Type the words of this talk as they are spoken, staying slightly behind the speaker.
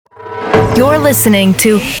You're listening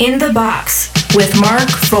to In the Box with Mark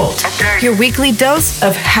Volt, your weekly dose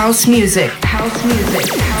of house music.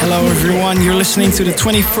 Hello everyone, you're listening to the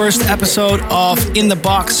 21st episode of In the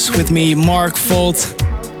Box with me, Mark Volt.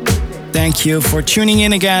 Thank you for tuning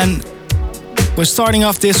in again. We're starting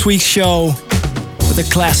off this week's show with a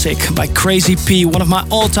classic by Crazy P, one of my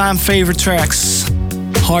all-time favorite tracks,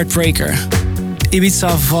 Heartbreaker. Ibiza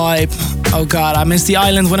vibe. Oh god, I miss the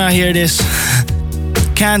island when I hear this.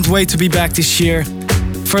 Can't wait to be back this year.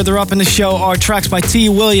 Further up in the show are tracks by T.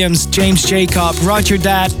 Williams, James Jacob, Roger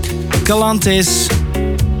Dat, Galantis,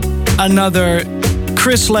 another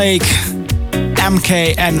Chris Lake,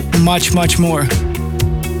 MK, and much, much more.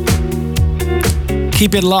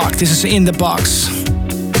 Keep it locked. This is In the Box.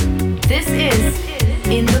 This is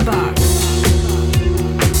In the Box.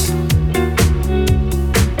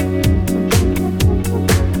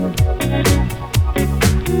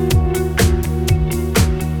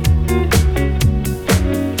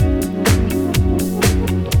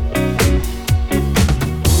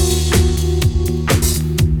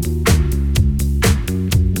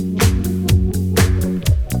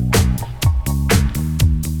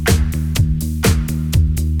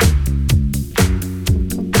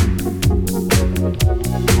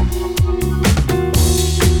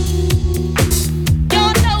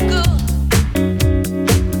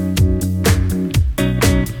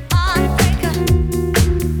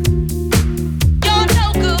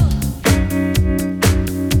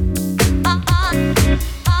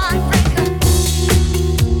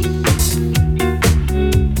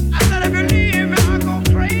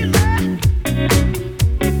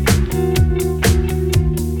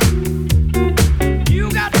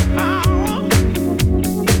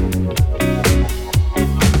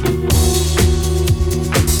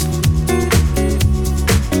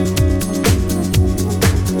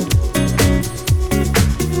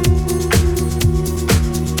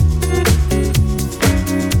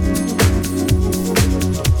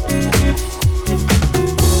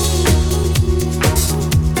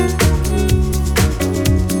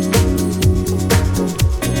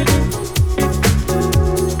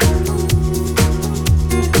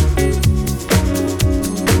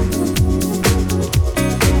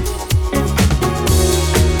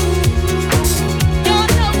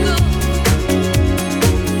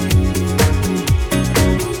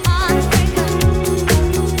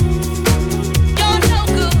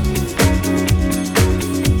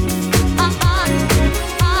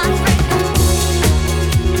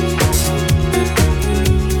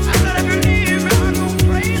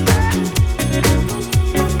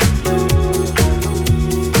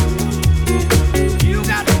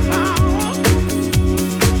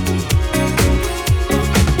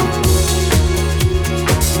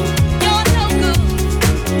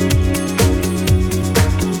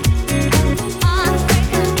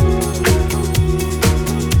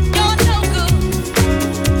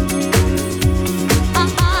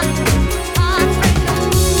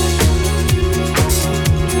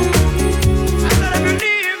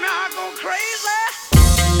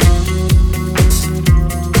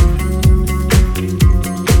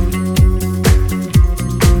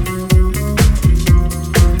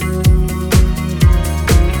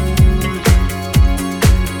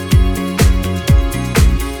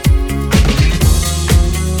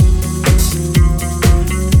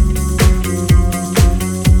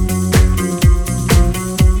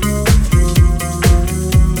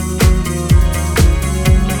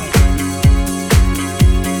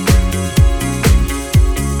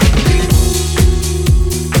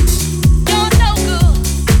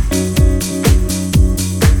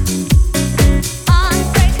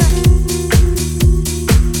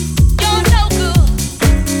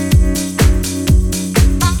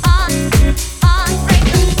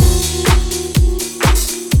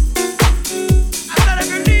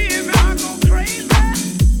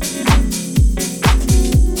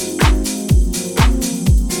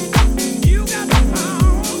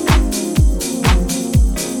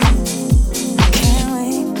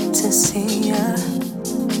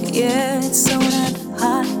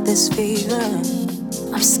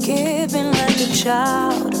 Skipping like a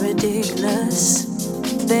child, ridiculous.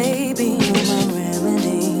 Baby,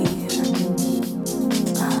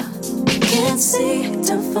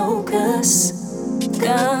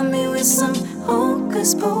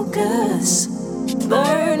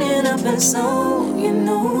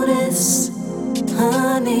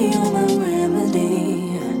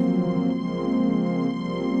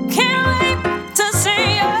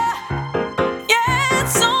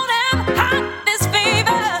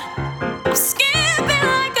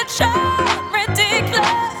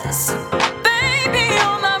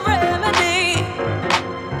 you're my remedy.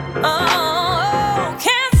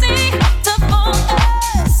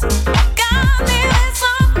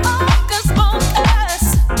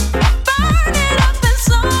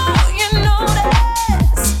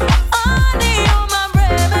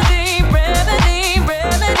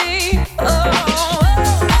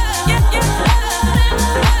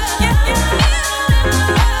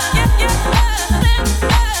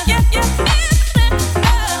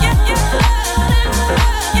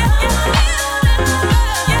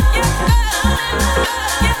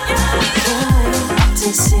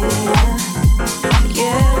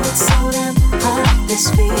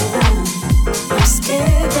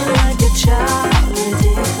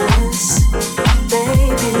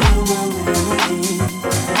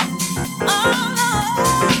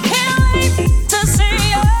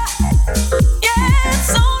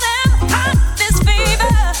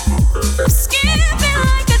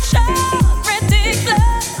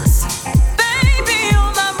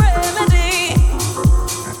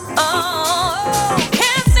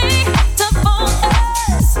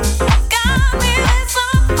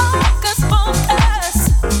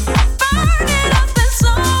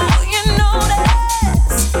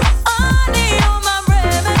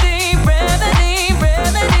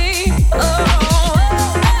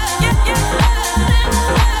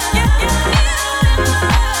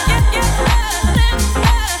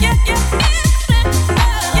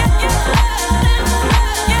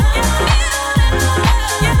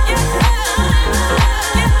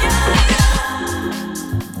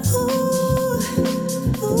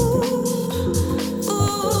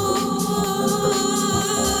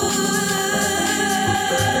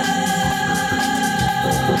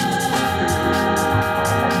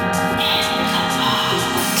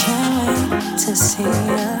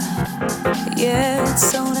 get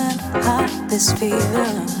so damn hot, this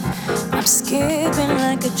fever. I'm skipping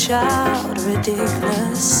like a child,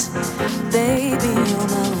 ridiculous. Baby, you're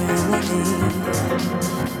my remedy.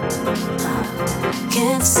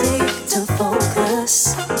 Can't seem to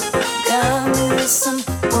focus. Got me with some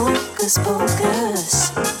focus,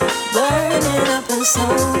 focus. Burning up and so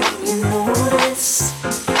you notice.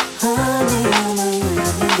 Honey, I'm a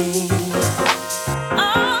remedy.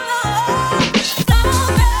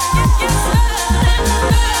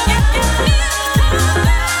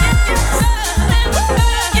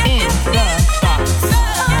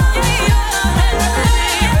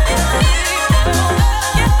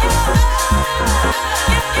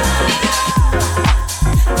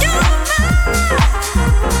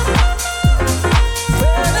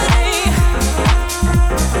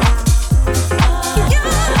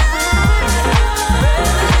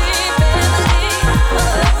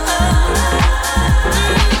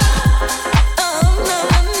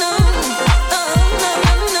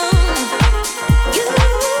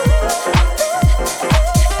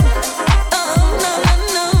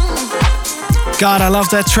 God, I love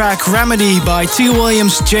that track. Remedy by T.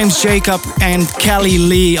 Williams, James Jacob, and Kelly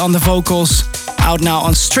Lee on the vocals. Out now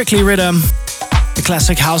on Strictly Rhythm, the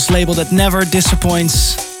classic house label that never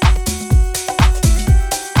disappoints.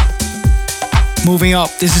 Moving up,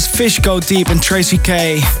 this is Fish Go Deep and Tracy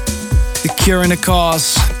K. The Cure and the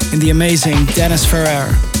Cause in the amazing Dennis Ferrer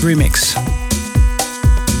remix.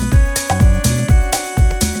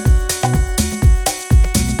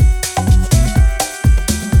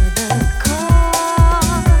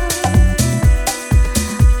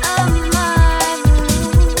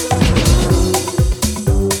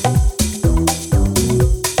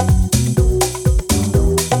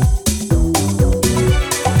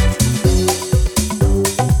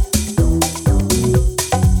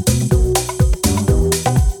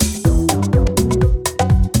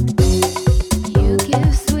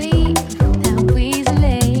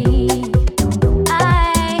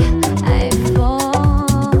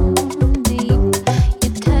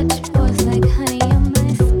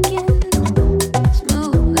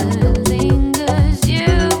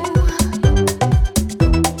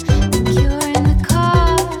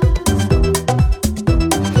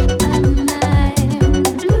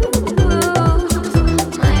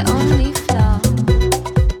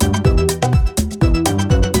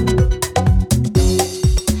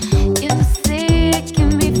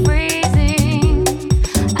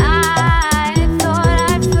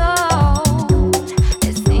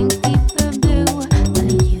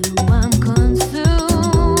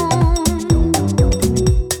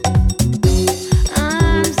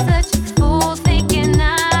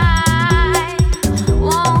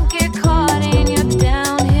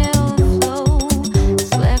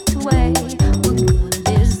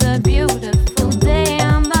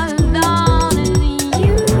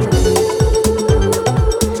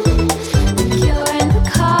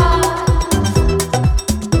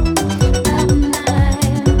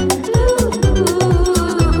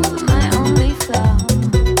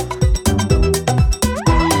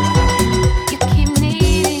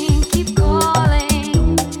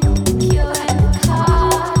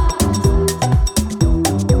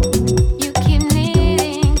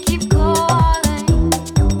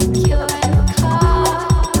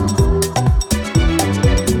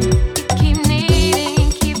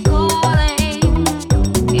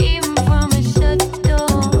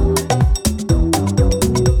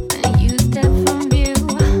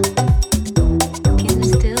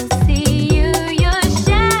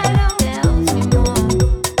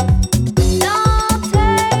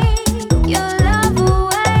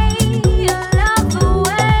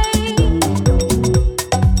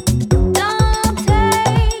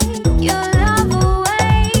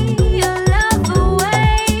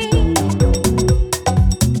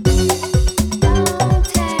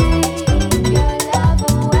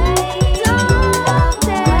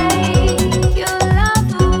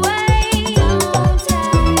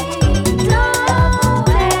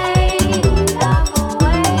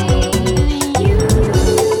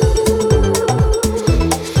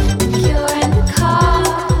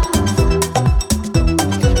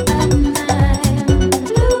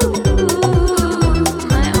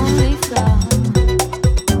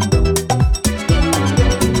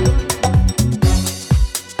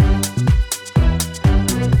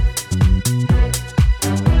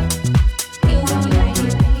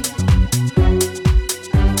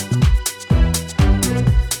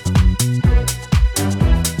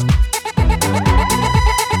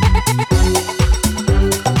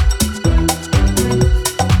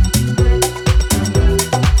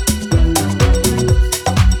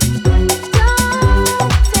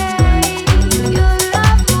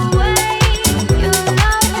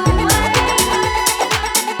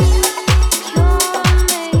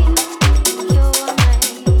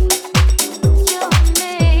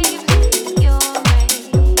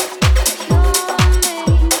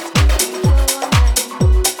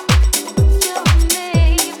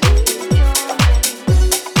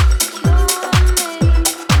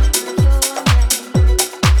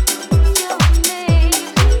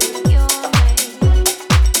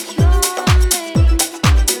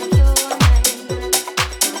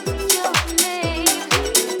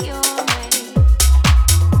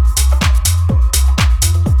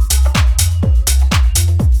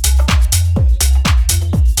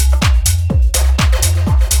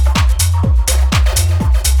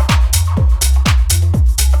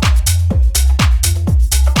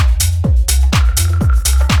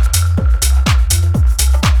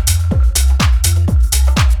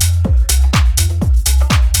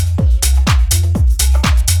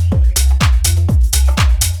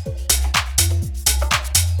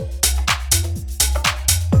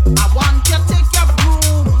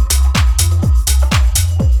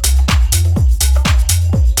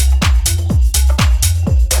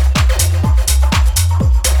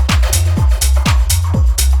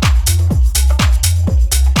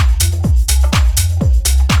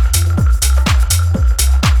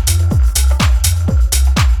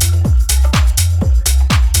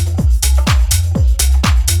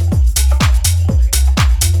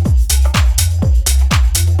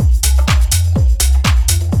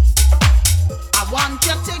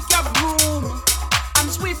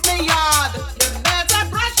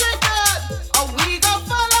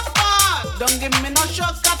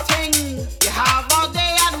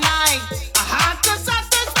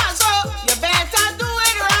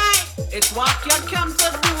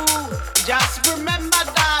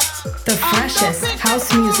 delicious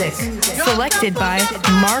house music. Selected by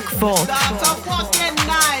Mark Volt.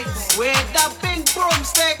 With the pink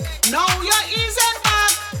broomstick, now you're easing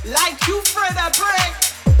back like you Fred a brick.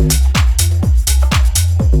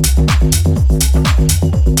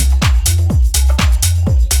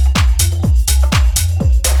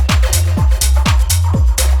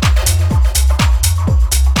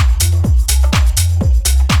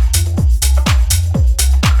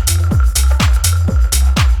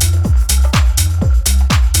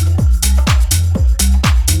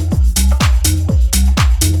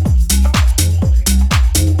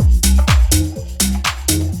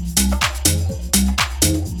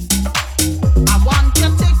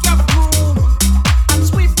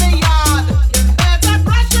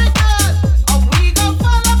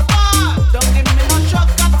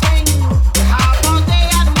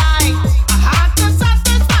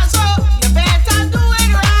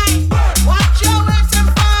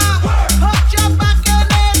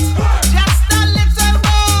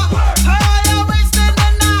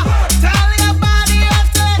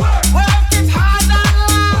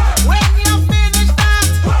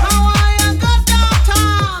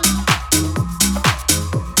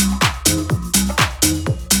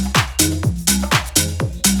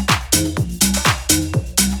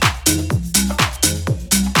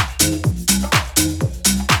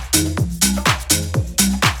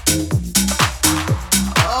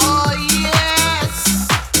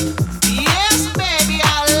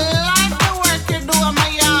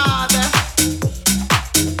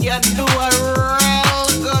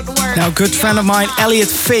 Good friend of mine, Elliot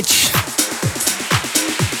Fitch,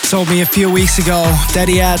 told me a few weeks ago that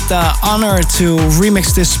he had the honor to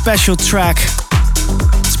remix this special track.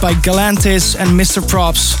 It's by Galantis and Mr.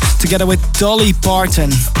 Props together with Dolly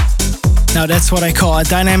Parton. Now that's what I call a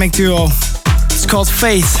dynamic duo. It's called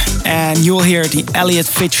Faith, and you'll hear the Elliot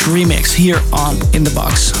Fitch remix here on In The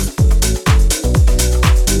Box.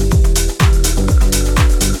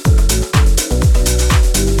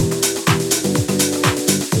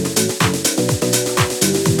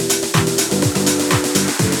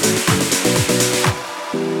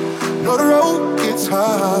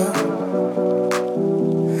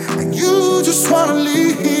 And you just wanna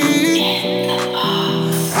leave.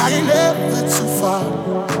 I ain't never too far.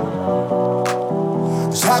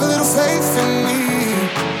 Just have a little faith in me.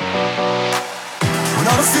 When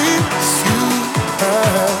all the fears you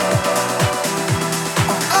have,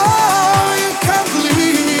 oh, you can't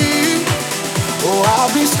believe. Oh,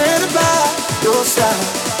 I'll be standing by your side.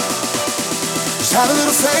 Just have a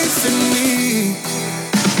little faith in me.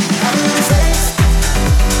 Have a little faith.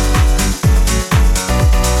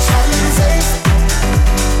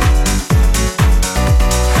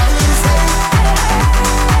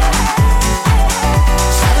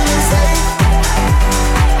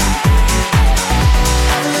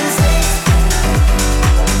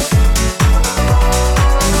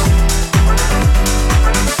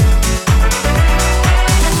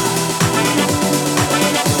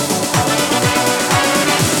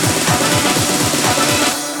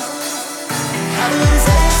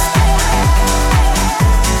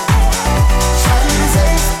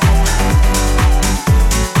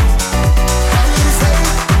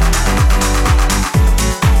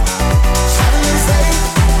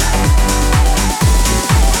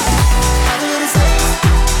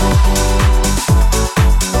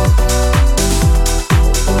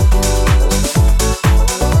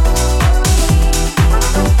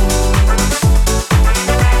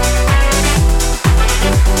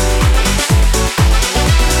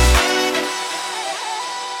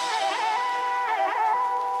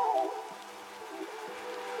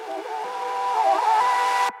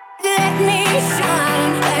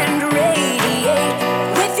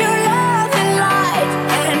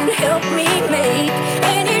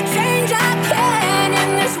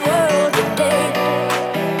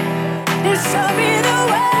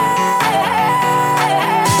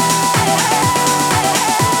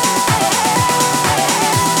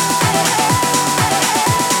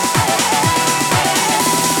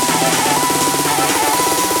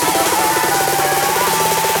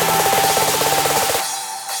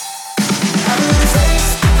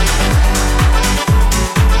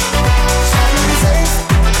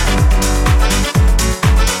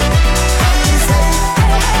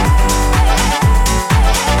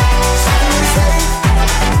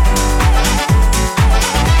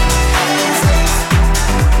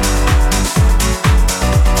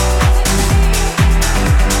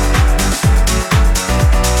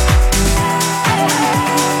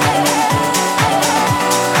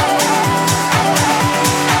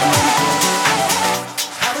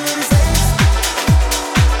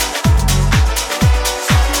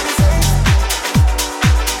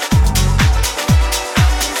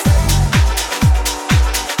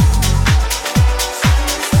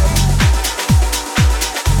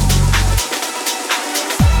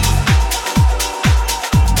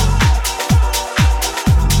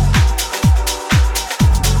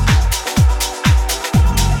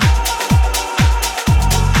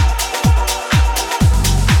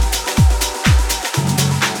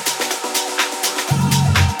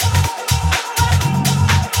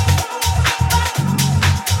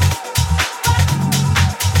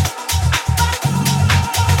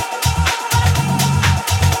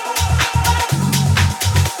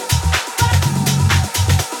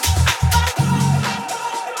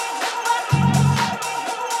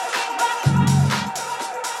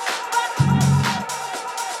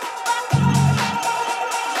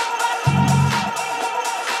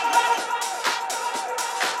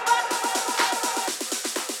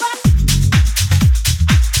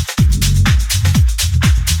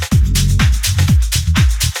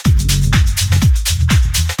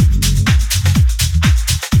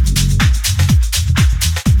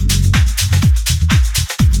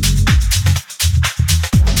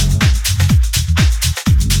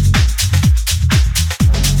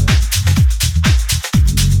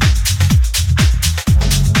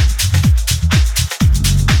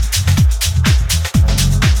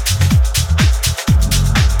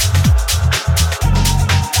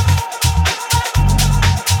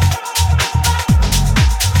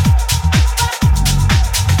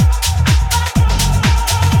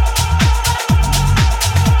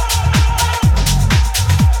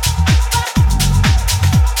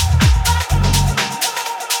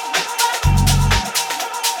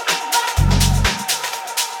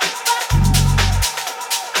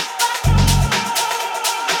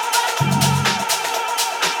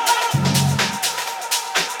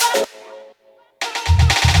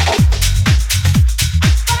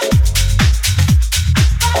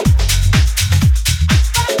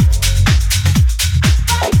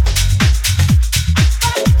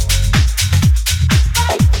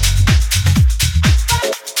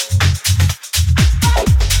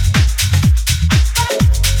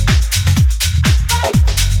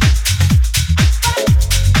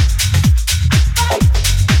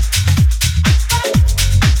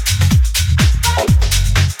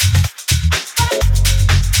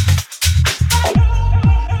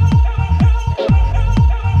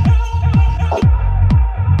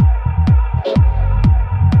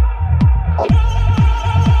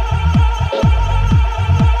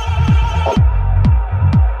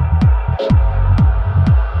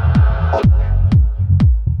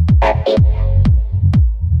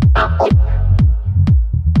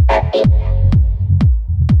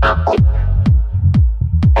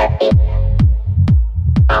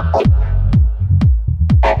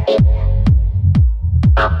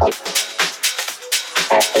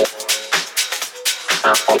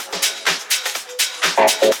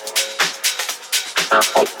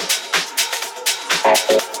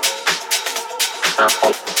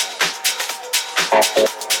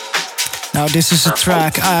 Now this is a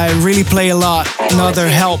track I really play a lot, Another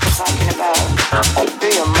Help.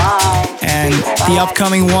 And the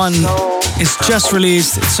upcoming one is just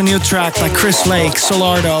released. It's a new track by Chris Lake,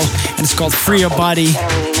 Solardo, and it's called Free Your Body.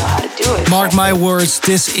 Mark my words,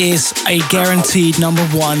 this is a guaranteed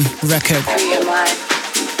 #1 record.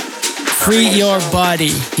 Free Your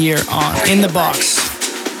Body here on In The Box.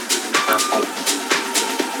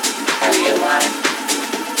 Free your mind,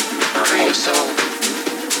 free your soul.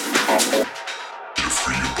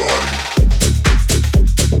 Free your body.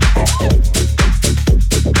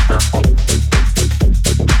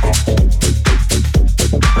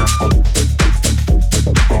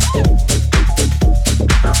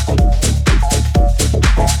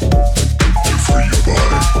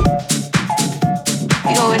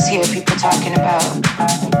 Hear people talking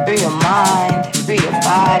about free your mind, free your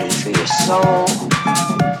body, free your soul,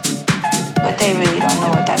 but they really don't know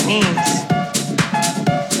what that means.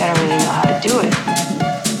 They don't really know how to do it.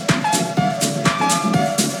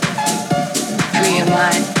 Free your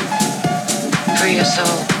mind, free your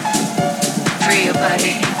soul, free your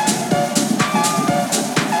body.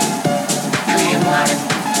 Free your mind,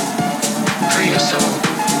 free your soul,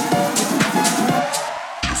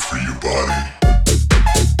 free your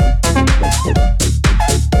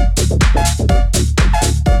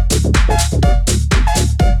body.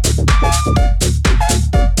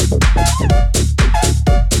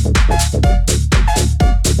 Hear people talking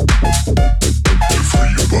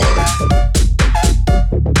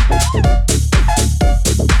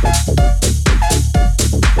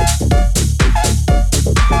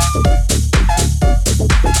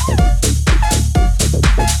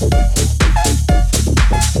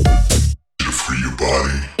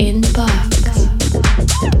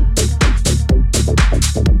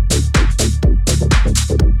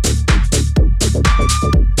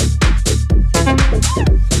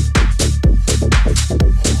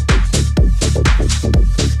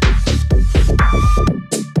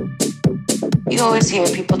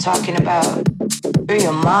about free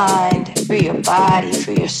your mind, free your body,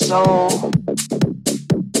 free your soul,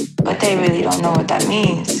 but they really don't know what that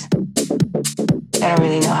means. They don't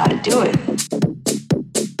really know how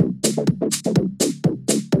to do it.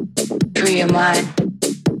 Free your mind,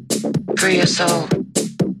 free your soul,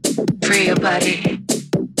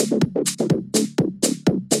 free your body.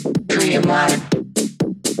 Free your mind,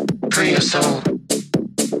 free your soul,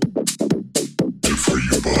 free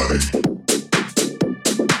your body.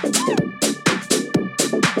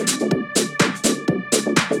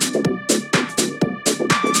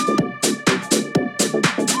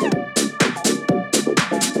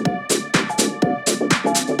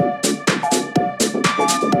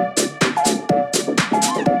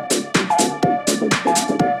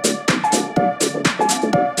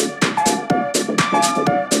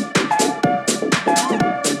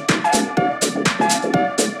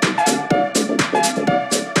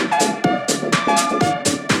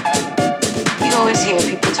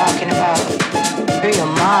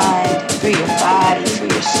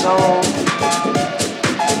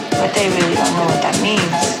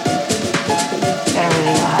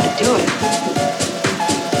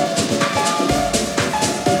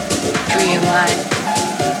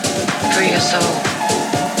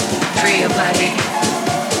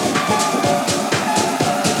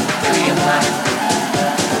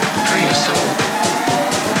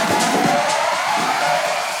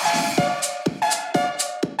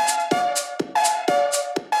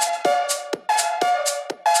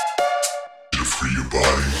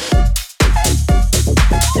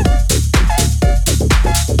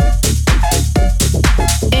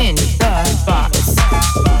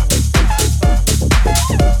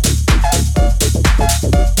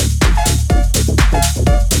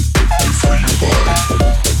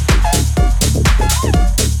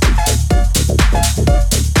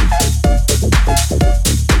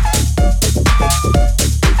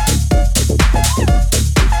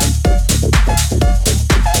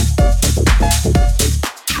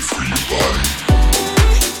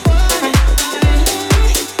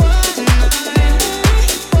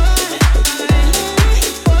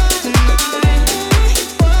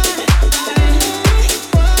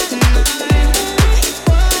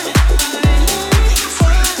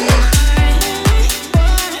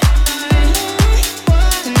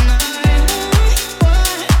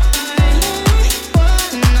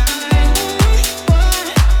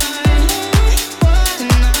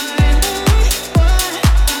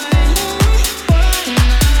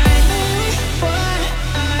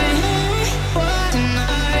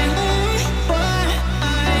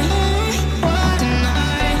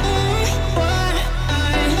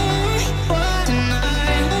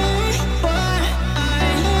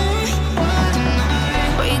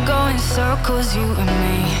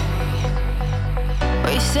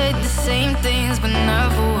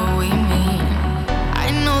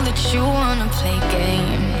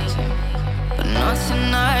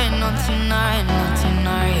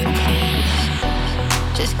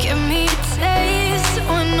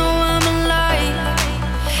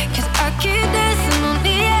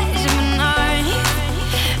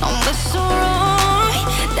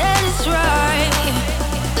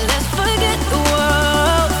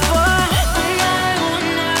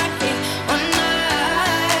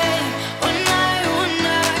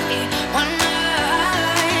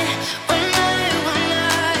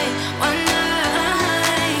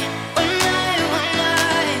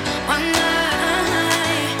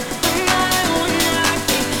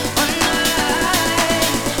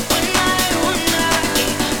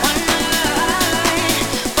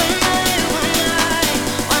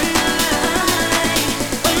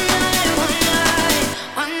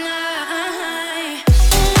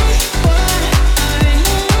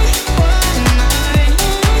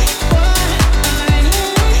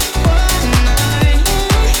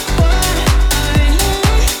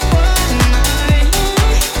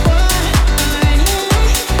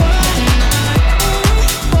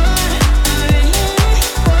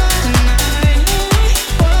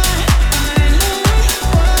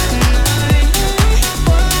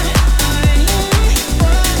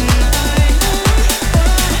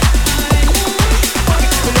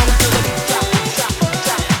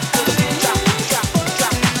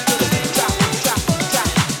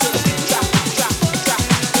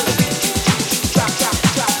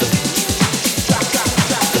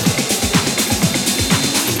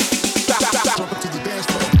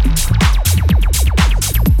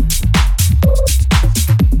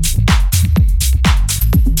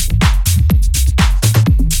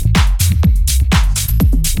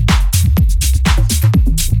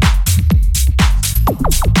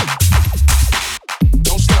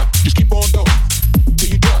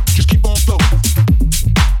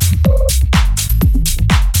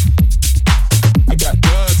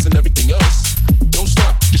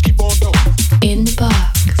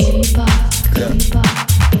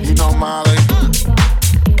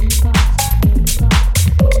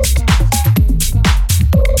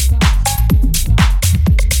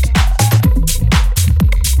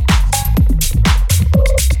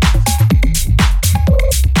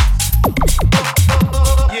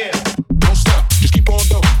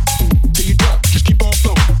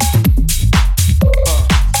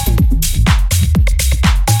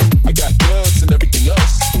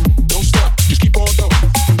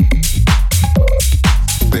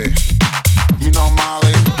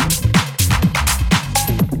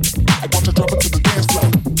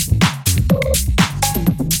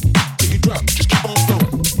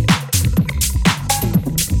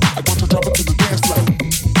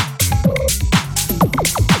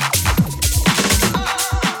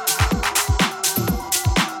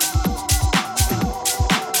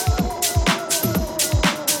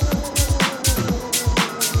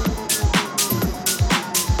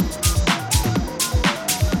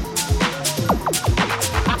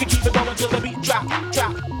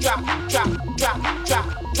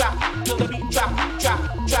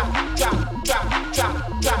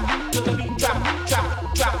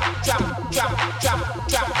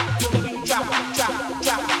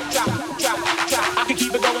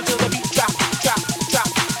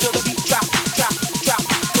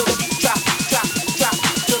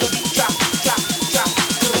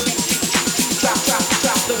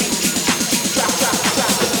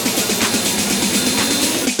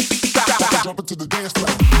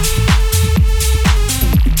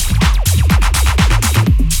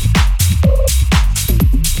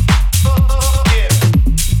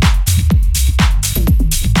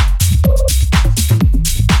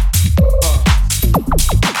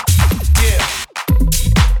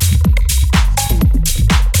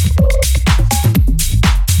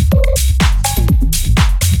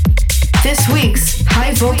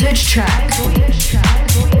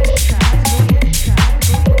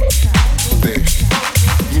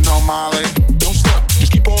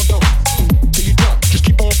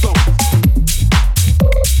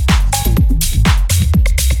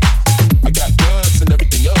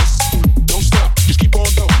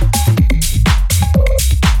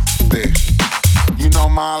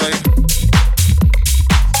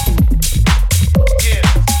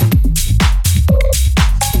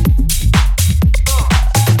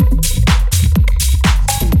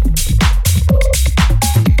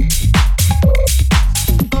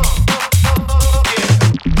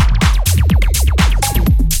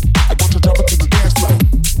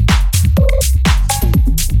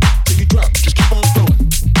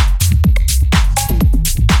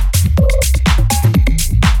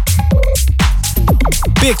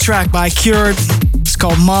 big track by Cured. It's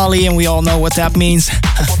called Molly, and we all know what that means.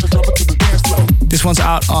 This one's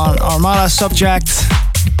out on Armada Subject.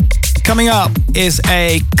 Coming up is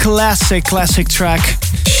a classic track,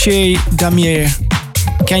 Chez Damier.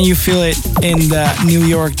 Can You Feel It in the New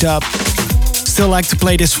York dub? Still like to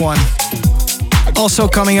play this one. Also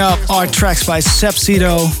coming up are tracks by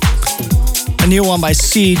Sepsido, a new one by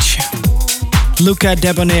Siege, Luca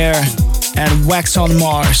Debonair, and Wax on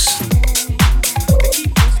Mars.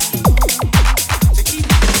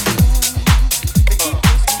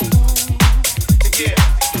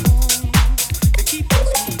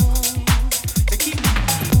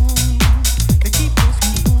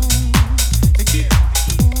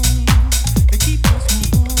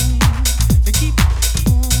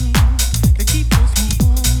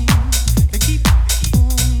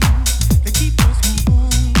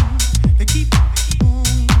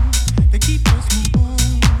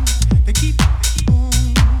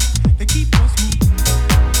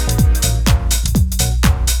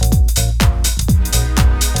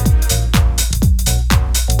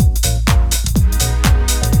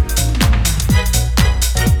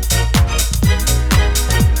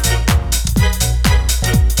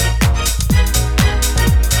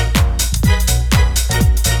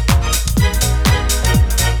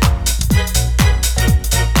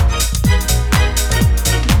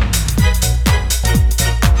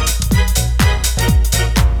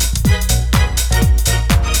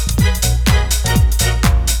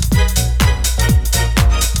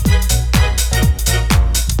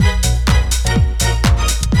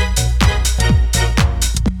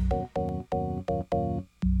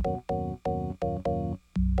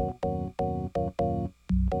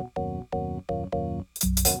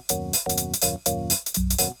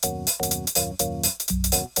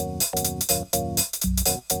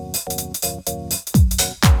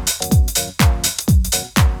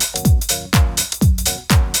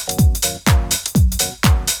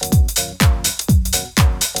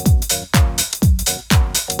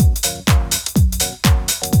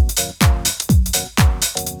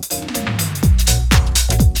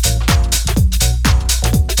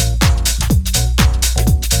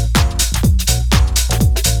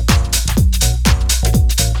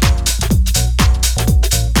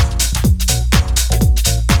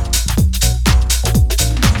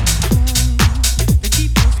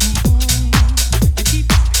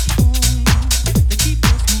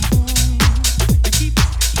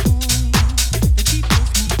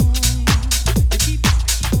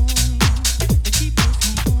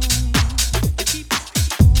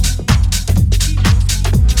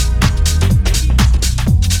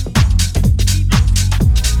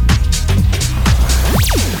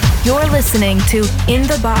 Listening to In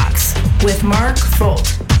the Box with Mark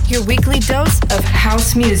Folt, your weekly dose of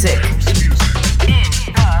house music.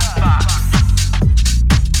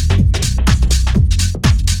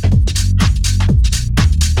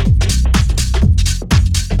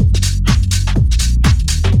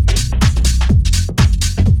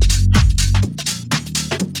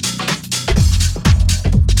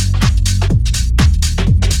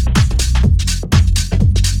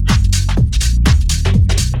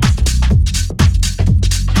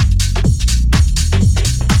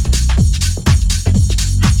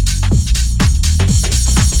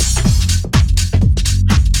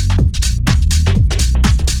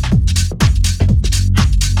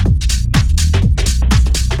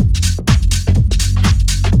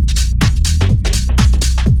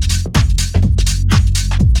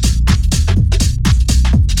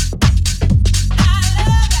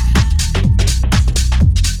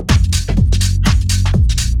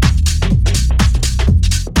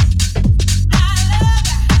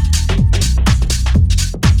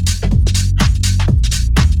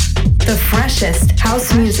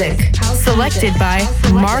 House music, selected by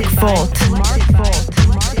Mark Folt.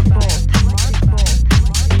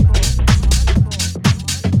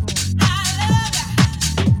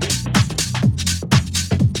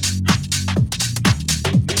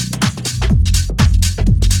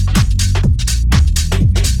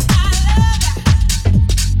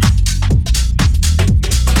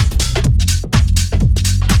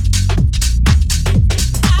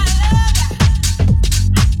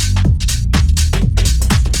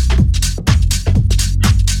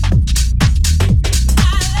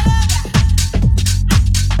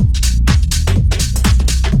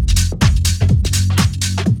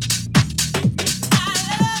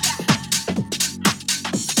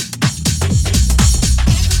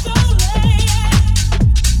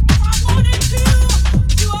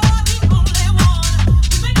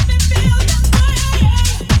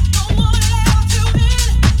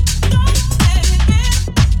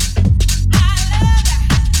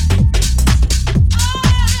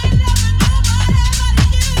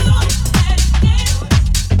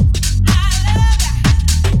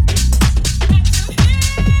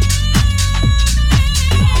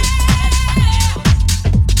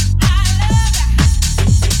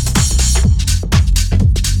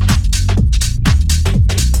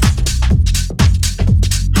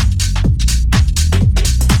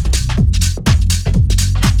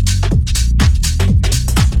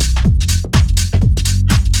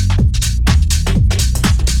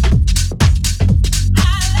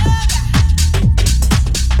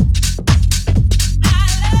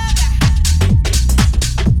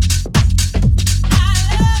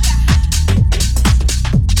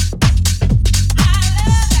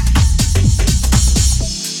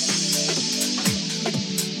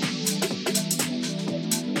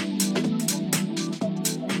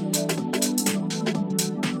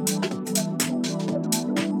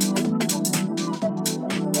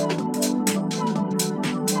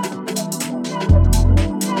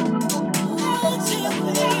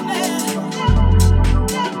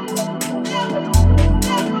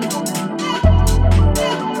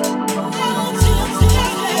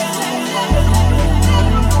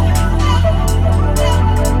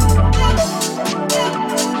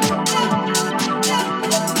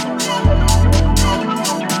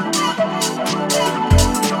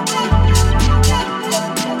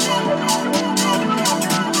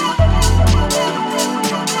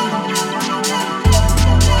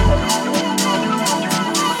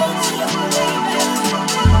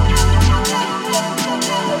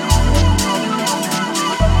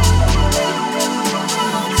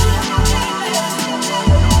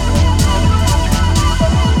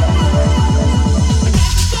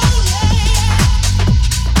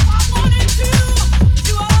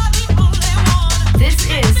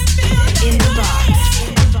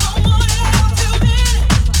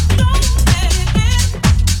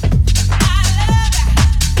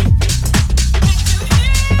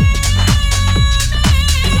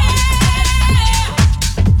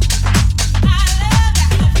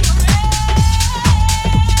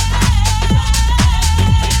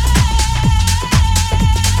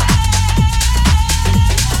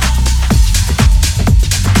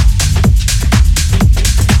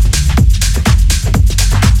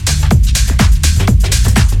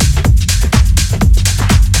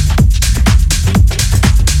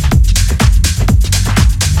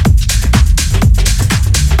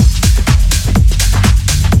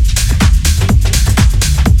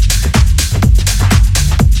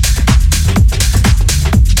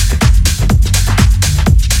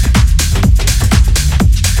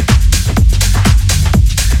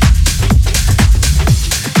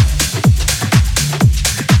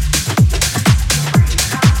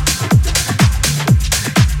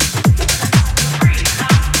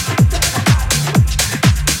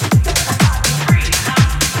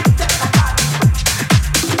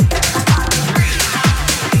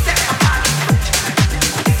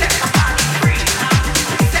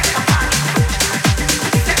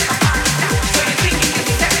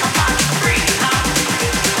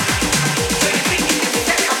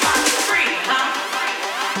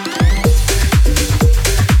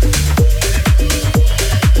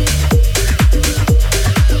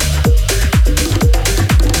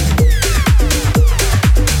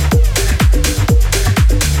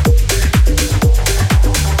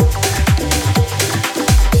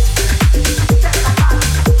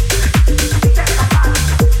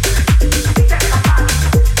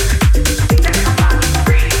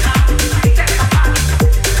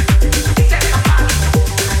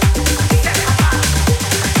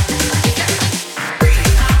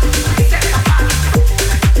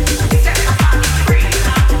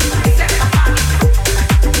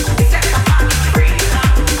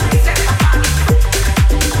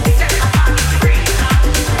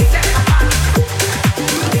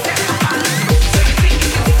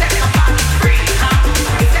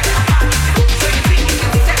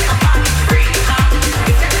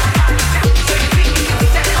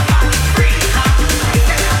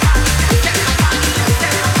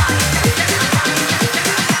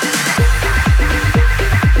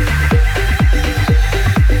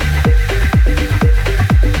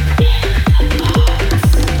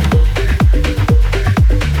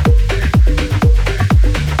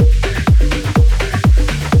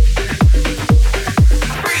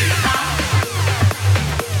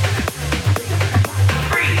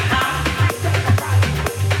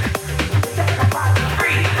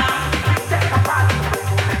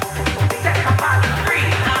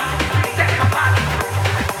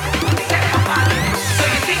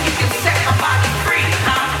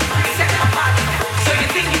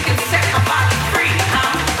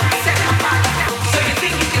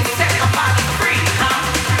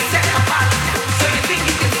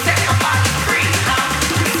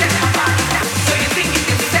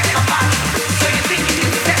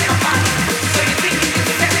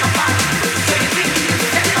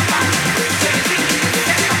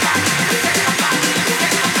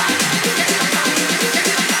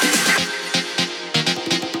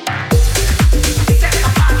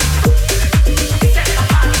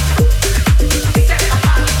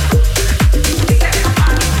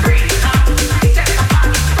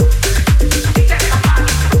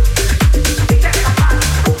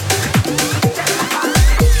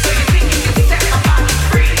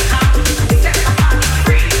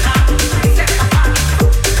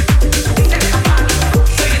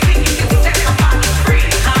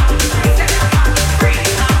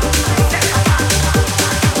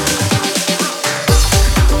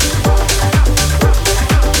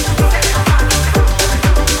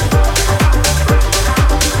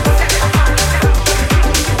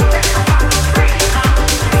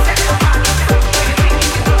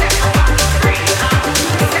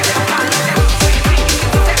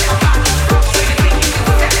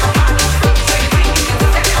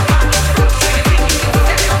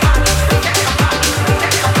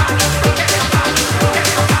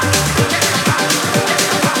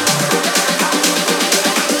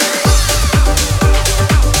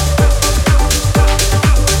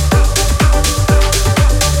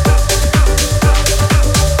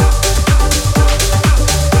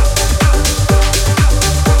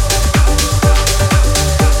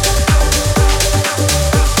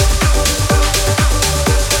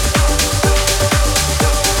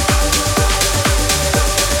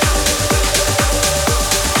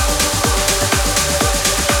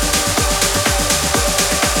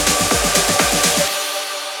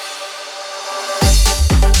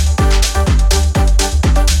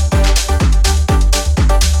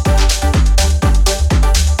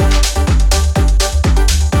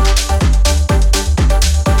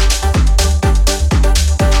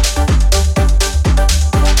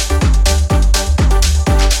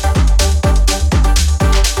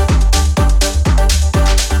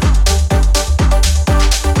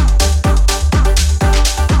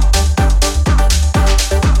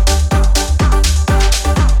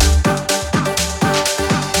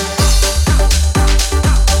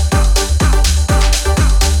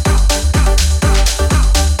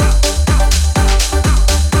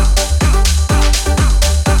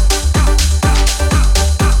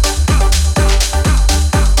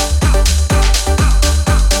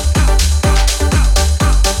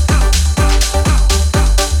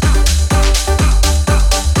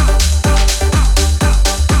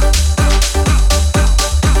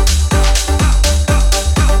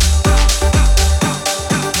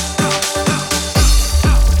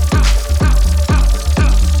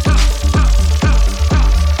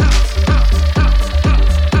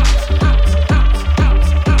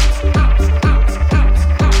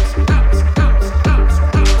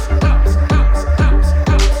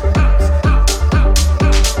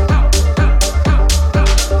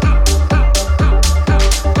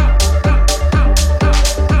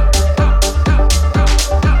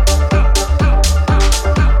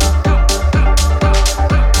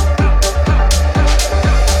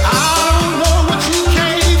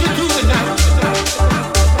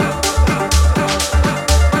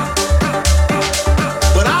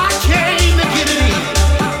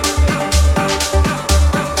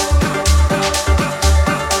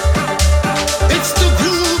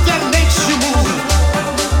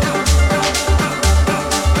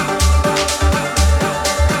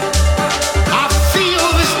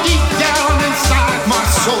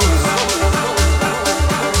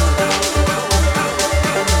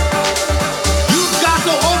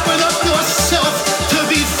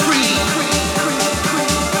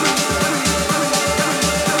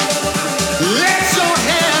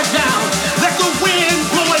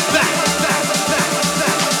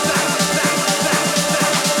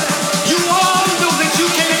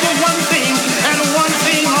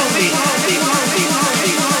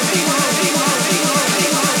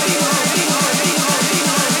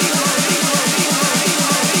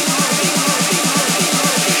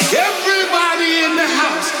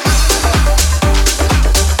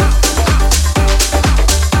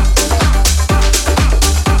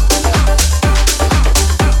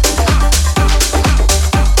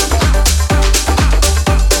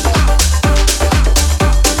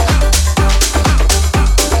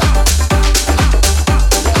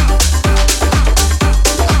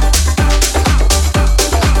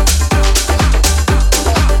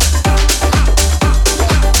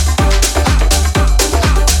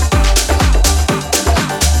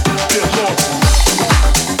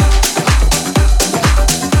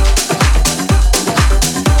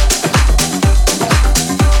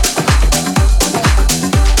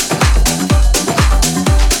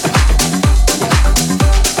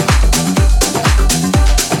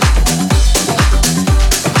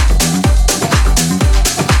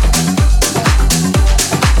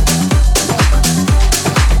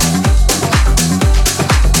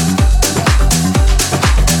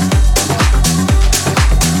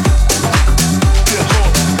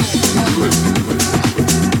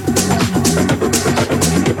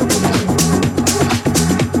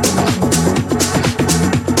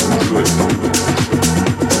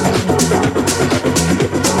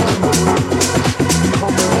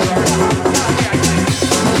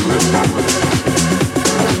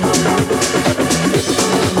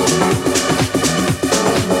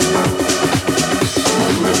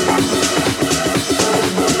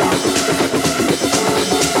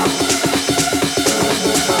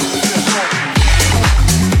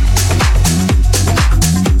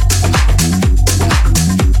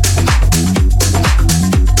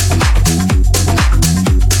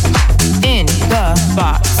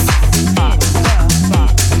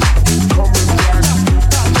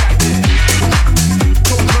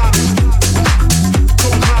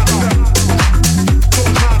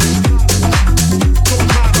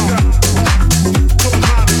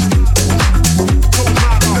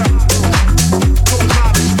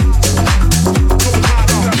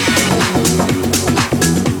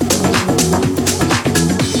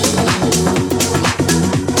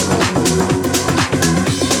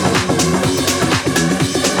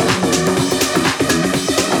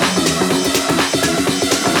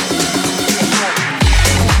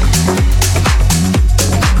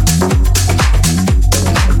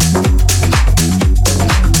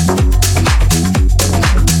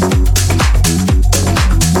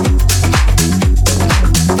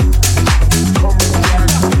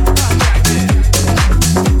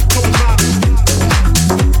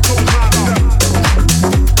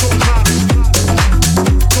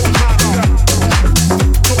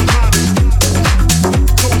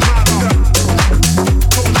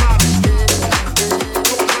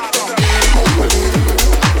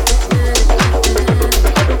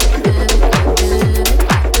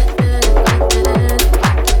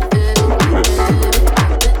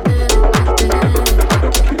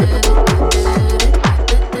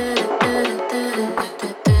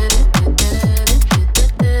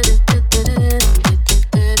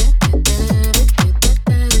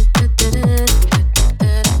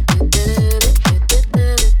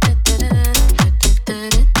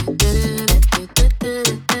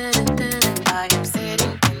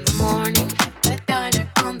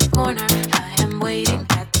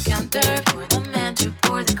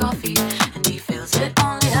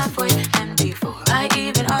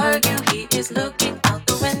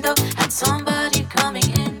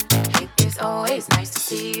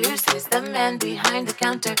 man behind the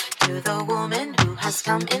counter to the woman who has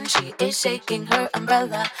come in. She is shaking her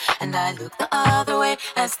umbrella, and I look the other way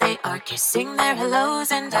as they are kissing their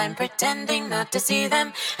hellos, and I'm pretending not to see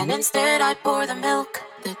them, and instead I pour the milk.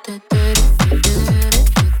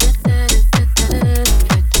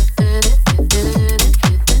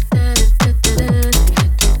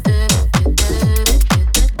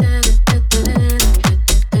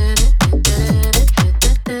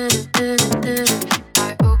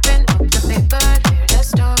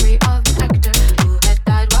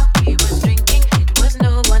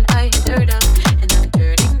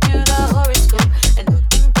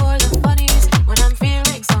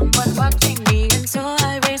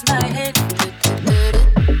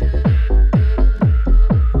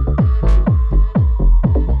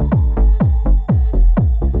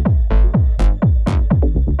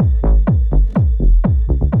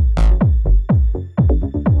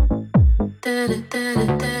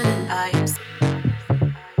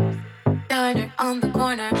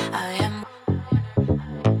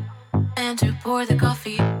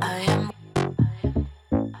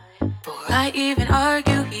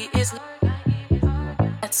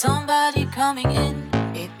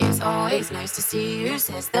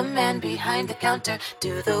 Says the man behind the counter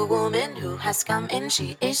to the woman who has come in.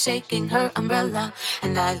 She is shaking her umbrella,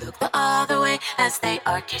 and I look the other way as they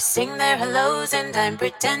are kissing their hellos, and I'm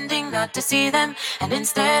pretending not to see them, and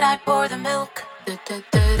instead I pour the milk.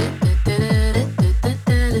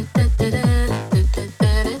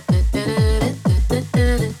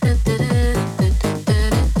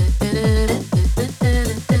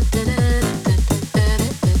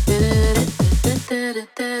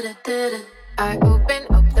 I open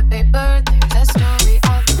up the paper, there's a story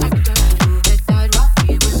of an actor who had died while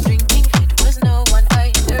he was drinking. It was no one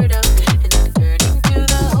I had heard of, and I'm turning to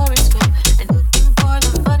the horoscope and looking for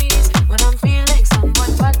the funnies when I'm feeling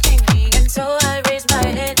someone watching me, and so I raise my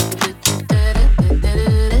head.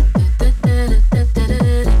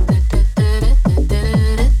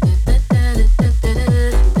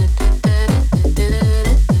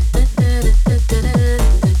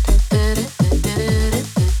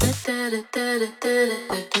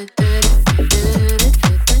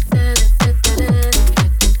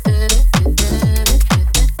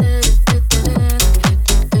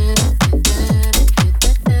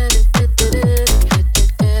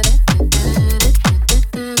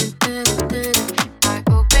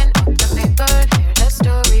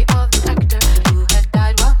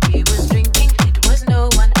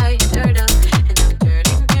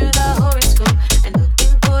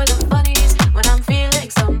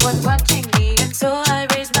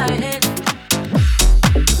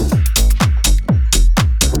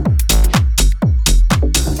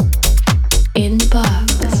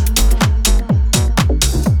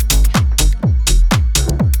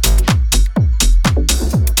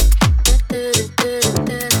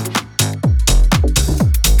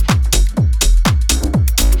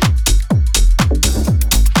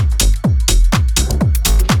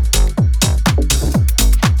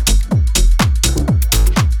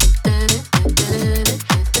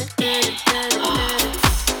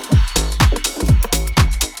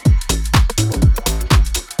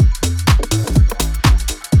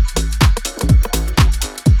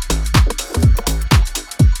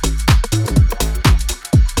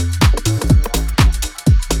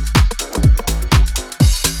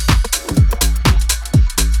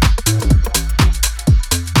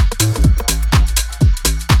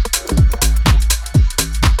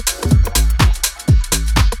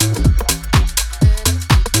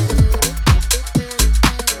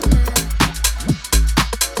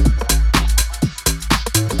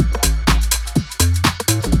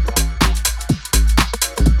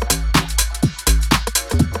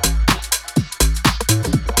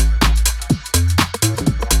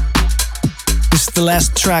 The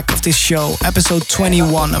last track of this show, episode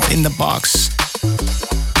 21 of In The Box.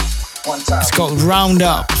 It's called Round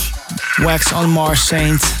Up, Wax on Mars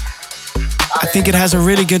Saint. I think it has a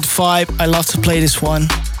really good vibe. I love to play this one,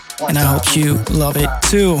 and I hope you love it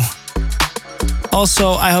too.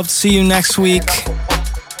 Also, I hope to see you next week.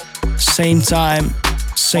 Same time,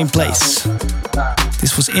 same place.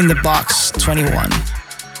 This was In The Box 21.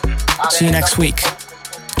 See you next week.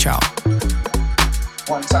 Ciao.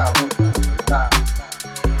 One time, one time,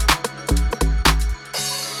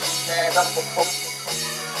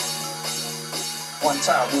 one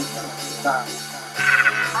time,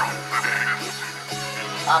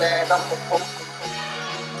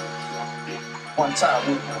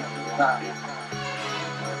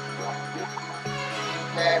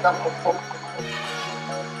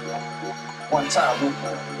 one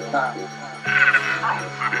time,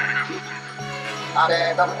 I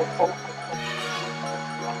stand up for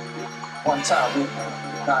one time with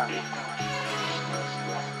nine.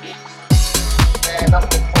 Stand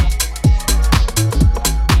up for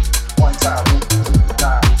one time with